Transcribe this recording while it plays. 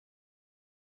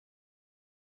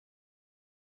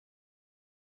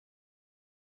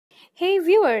Hey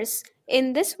viewers,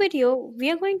 in this video we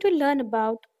are going to learn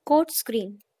about code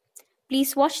screen.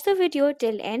 Please watch the video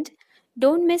till end.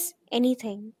 Don't miss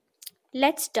anything.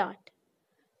 Let's start.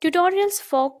 Tutorials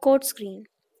for code screen.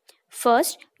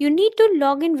 First, you need to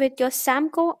log in with your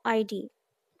Samco ID.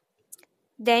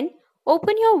 Then,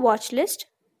 open your watch list.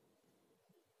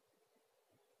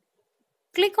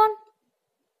 Click on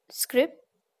script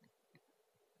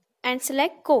and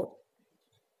select code.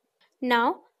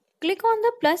 Now, click on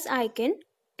the plus icon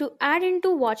to add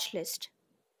into watch list.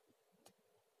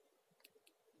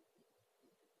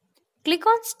 Click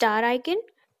on star icon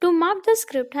to mark the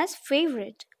script as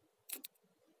favorite.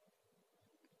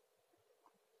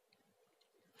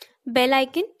 Bell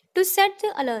icon to set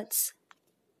the alerts.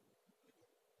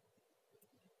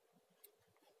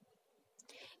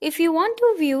 If you want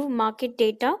to view market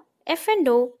data,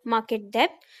 F&O, market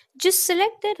depth, just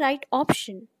select the right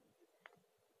option.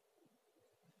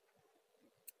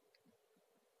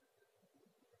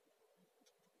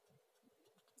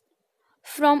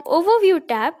 From Overview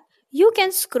tab, you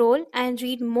can scroll and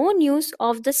read more news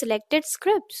of the selected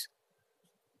scripts.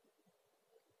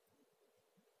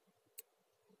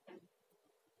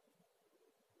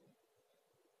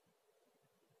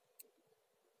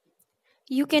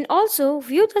 You can also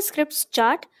view the scripts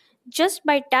chart just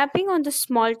by tapping on the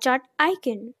small chart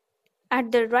icon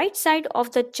at the right side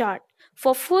of the chart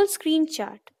for full screen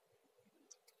chart.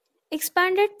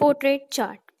 Expanded portrait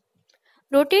chart.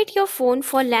 Rotate your phone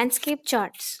for landscape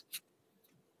charts.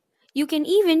 You can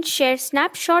even share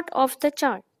snapshot of the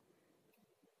chart.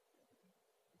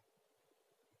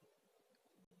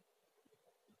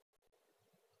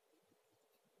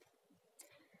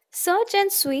 Search and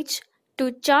switch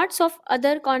to charts of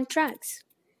other contracts.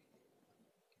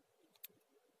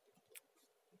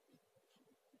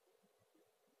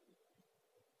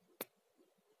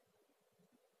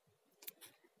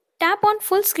 Tap on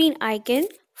full screen icon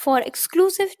for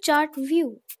exclusive chart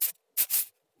view.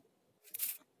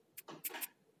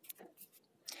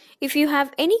 If you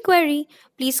have any query,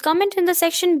 please comment in the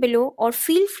section below or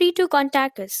feel free to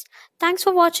contact us. Thanks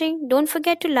for watching. Don't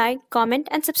forget to like, comment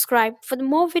and subscribe for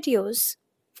more videos.